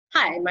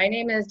Hi, my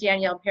name is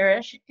Danielle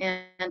Parrish,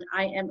 and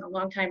I am a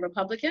longtime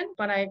Republican.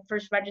 When I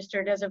first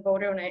registered as a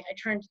voter, and I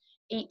turned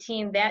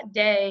 18 that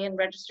day and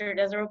registered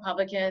as a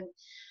Republican.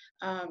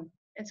 And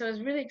so I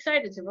was really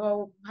excited to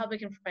vote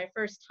Republican for my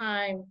first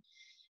time.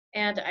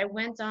 And I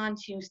went on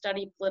to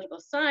study political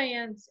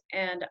science,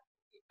 and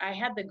I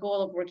had the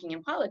goal of working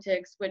in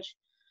politics, which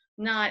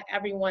not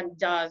everyone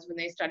does when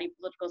they study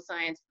political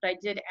science, but I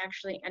did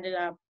actually ended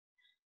up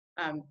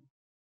um,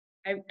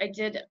 I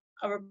did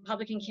a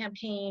Republican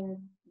campaign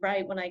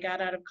right when I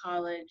got out of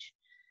college.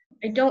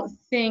 I don't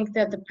think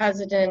that the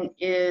president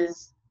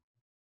is,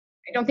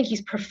 I don't think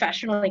he's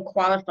professionally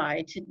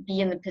qualified to be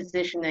in the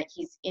position that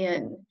he's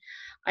in.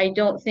 I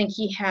don't think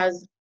he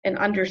has an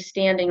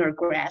understanding or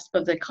grasp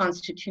of the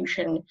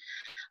Constitution.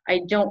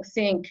 I don't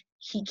think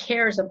he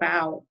cares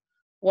about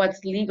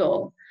what's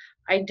legal.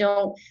 I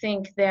don't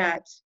think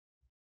that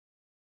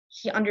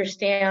he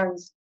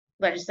understands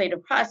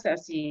legislative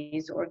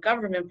processes or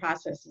government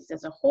processes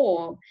as a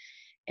whole.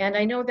 And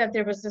I know that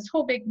there was this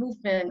whole big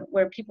movement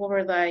where people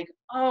were like,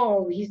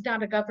 oh, he's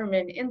not a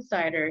government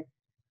insider.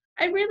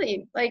 I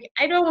really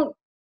I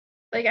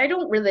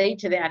don't relate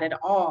to that at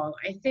all.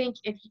 I think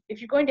if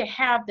you're going to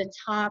have the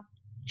top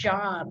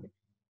job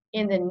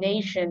in the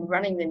nation,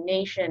 running the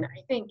nation,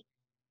 I think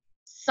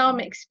some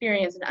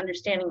experience and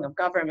understanding of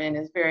government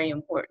is very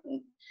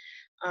important.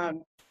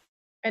 Um,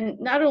 and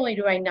not only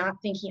do I not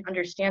think he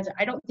understands it,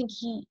 I don't think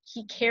he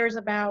cares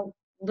about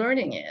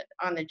learning it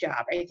on the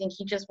job. I think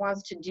he just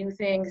wants to do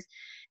things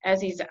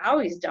as he's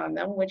always done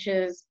them, which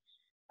is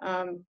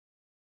um,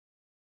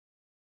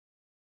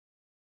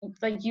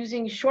 like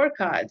using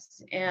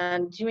shortcuts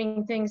and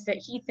doing things that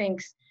he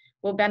thinks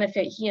will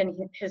benefit he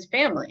and his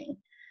family.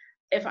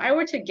 If I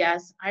were to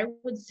guess, I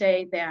would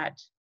say that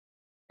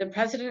the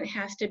president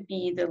has to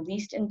be the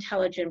least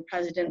intelligent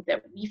president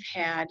that we've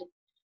had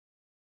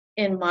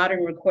in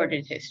modern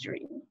recorded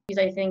history.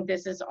 Because I think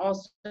this is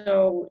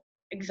also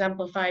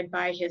exemplified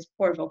by his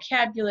poor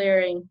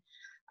vocabulary.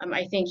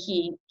 I think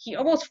he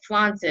almost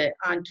flaunts it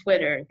on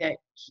Twitter that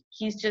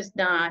he's just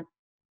not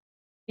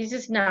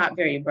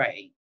very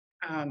bright.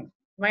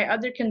 My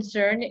other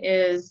concern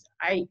is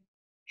I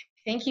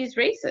think he's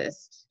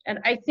racist, and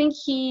I think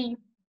he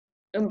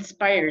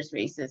inspires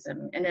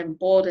racism and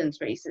emboldens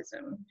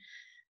racism.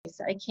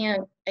 I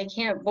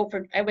can't vote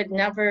for. I would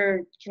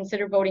never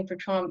consider voting for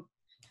Trump.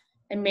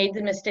 I made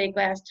the mistake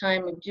last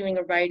time of doing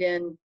a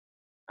write-in.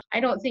 I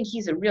don't think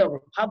he's a real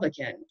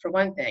Republican, for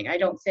one thing. I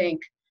don't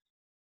think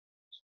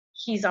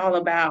he's all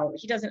about,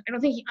 I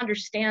don't think he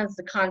understands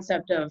the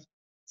concept of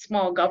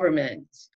small government